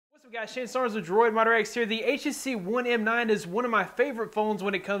What's up guys, Shane Stars with DroidModder X here. The HTC One M9 is one of my favorite phones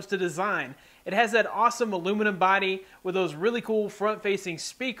when it comes to design. It has that awesome aluminum body with those really cool front-facing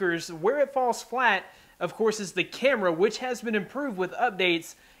speakers. Where it falls flat, of course, is the camera, which has been improved with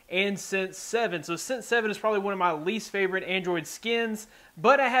updates and Sense 7. So Sense 7 is probably one of my least favorite Android skins,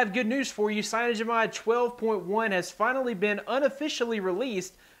 but I have good news for you. CyanogenMod 12.1 has finally been unofficially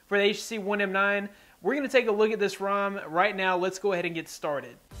released for the HTC One M9. We're going to take a look at this ROM right now. Let's go ahead and get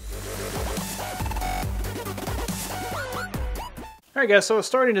started. Alright guys, so I was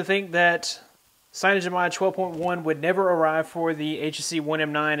starting to think that CyanogenMod 12.1 would never arrive for the HTC One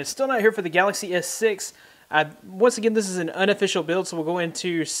M9. It's still not here for the Galaxy S6. Once again, this is an unofficial build, so we'll go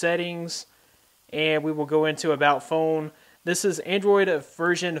into settings and we will go into about phone. This is Android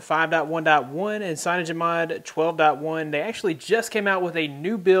version 5.1.1 and CyanogenMod 12.1. They actually just came out with a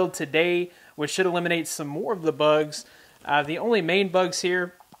new build today, which should eliminate some more of the bugs. The only main bugs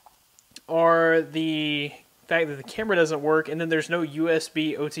here are the fact that the camera doesn't work, and then there's no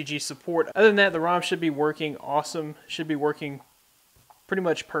USB OTG support. Other than that, the ROM should be working awesome, should be working pretty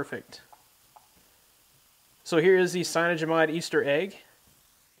much perfect. So here is the CyanogenMod Easter egg.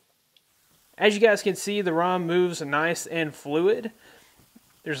 As you guys can see, the ROM moves nice and fluid.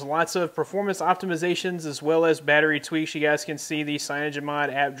 There's lots of performance optimizations as well as battery tweaks. You guys can see the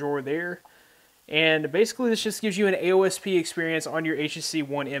CyanogenMod app drawer there. And basically this just gives you an AOSP experience on your HTC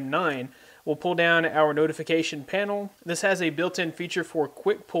One M9. We'll pull down our notification panel. This has a built-in feature for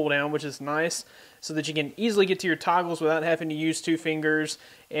quick pull down, which is nice, so that you can easily get to your toggles without having to use two fingers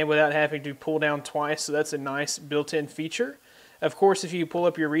and without having to pull down twice. So that's a nice built-in feature. Of course, if you pull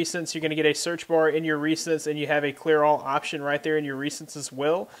up your recents, you're going to get a search bar in your recents, and you have a clear all option right there in your recents as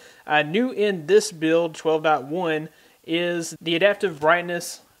well. New in this build, 12.1, is the adaptive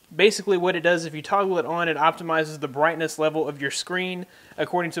brightness. Basically what it does, if you toggle it on, it optimizes the brightness level of your screen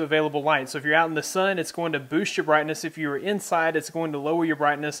according to available light. So if you're out in the sun, it's going to boost your brightness. If you're inside, it's going to lower your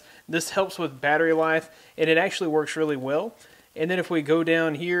brightness. This helps with battery life, and it actually works really well. And then if we go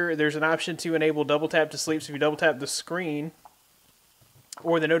down here, there's an option to enable double tap to sleep. So if you double tap the screen,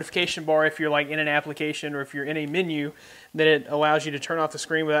 or the notification bar if you're like in an application or if you're in a menu, then it allows you to turn off the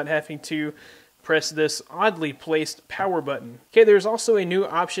screen without having to press this oddly placed power button. Okay, there's also a new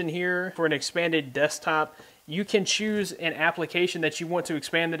option here for an expanded desktop. You can choose an application that you want to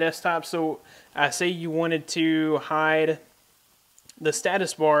expand the desktop. So say you wanted to hide the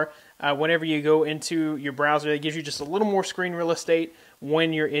status bar whenever you go into your browser. It gives you just a little more screen real estate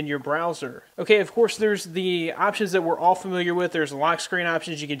when you're in your browser. Okay, of course, there's the options that we're all familiar with. There's lock screen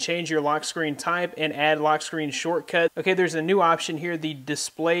options. You can change your lock screen type and add lock screen shortcut. Okay, there's a new option here, the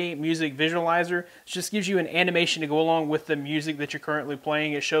display music visualizer. It just gives you an animation to go along with the music that you're currently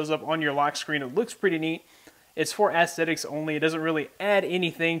playing. It shows up on your lock screen. It looks pretty neat. It's for aesthetics only. It doesn't really add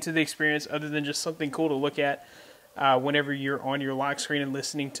anything to the experience other than just something cool to look at whenever you're on your lock screen and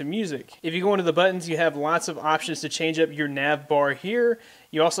listening to music. If you go into the buttons, you have lots of options to change up your nav bar here.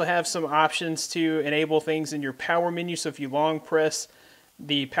 You also have some options to enable things in your power menu. So if you long press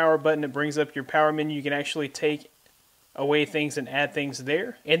the power button, it brings up your power menu. You can actually take away things and add things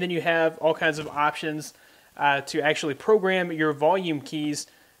there. And then you have all kinds of options to actually program your volume keys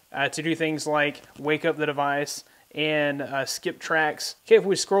to do things like wake up the device and skip tracks. Okay, if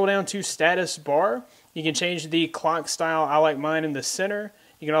we scroll down to status bar, you can change the clock style. I like mine in the center.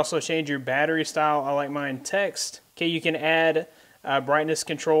 You can also change your battery style. I like mine text. Okay, you can add brightness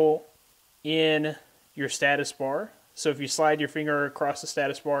control in your status bar. So if you slide your finger across the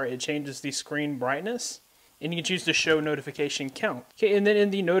status bar, it changes the screen brightness. And you can choose to show notification count. Okay, and then in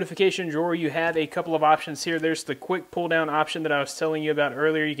the notification drawer, you have a couple of options here. There's the quick pull down option that I was telling you about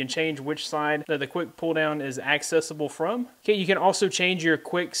earlier. You can change which side that the quick pull down is accessible from. Okay, you can also change your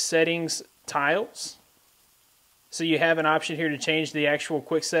quick settings tiles. So you have an option here to change the actual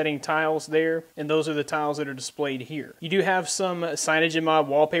quick setting tiles there, and those are the tiles that are displayed here. You do have some CyanogenMod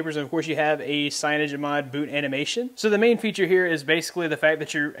wallpapers, and of course you have a CyanogenMod boot animation. So the main feature here is basically the fact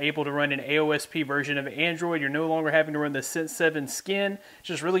that you're able to run an AOSP version of Android. You're no longer having to run the Sense 7 skin. It's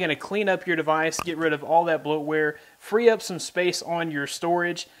just really going to clean up your device, get rid of all that bloatware, free up some space on your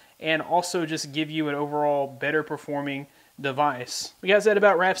storage, and also just give you an overall better performing device. Well, guys, that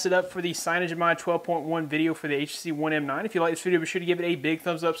about wraps it up for the CyanogenMod 12.1 video for the HTC One M9. If you like this video, be sure to give it a big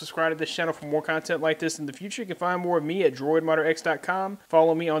thumbs up. Subscribe to this channel for more content like this in the future. You can find more of me at DroidModderX.com.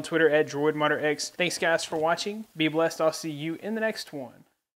 Follow me on Twitter at DroidModderX. Thanks, guys, for watching. Be blessed. I'll see you in the next one.